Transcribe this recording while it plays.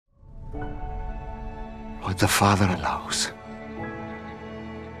what the Father allows,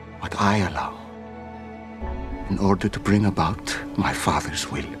 what I allow, in order to bring about my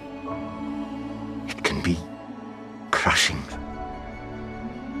Father's will. It can be crushing.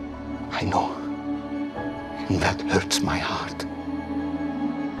 I know. And that hurts my heart.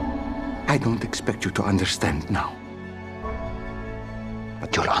 I don't expect you to understand now.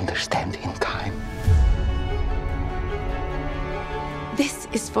 But you'll understand in time. This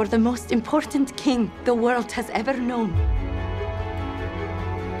is for the most important king the world has ever known.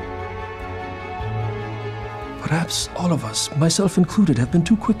 Perhaps all of us, myself included, have been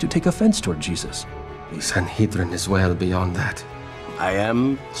too quick to take offense toward Jesus. The Sanhedrin is well beyond that. I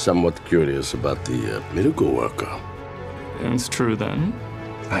am somewhat curious about the miracle worker. It's true then.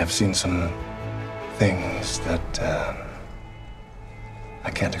 I have seen some things that I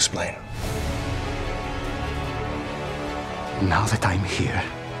can't explain. Now that I'm here,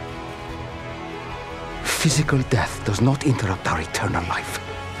 physical death does not interrupt our eternal life.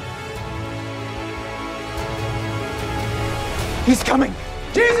 He's coming!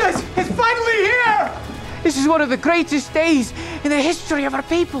 Jesus is finally here! This is one of the greatest days in the history of our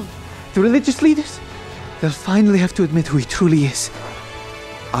people. The religious leaders, they'll finally have to admit who he truly is.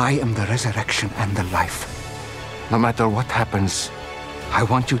 I am the resurrection and the life. No matter what happens, I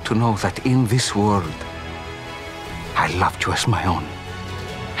want you to know that in this world, I loved you as my own,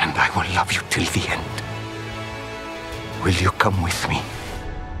 and I will love you till the end. Will you come with me?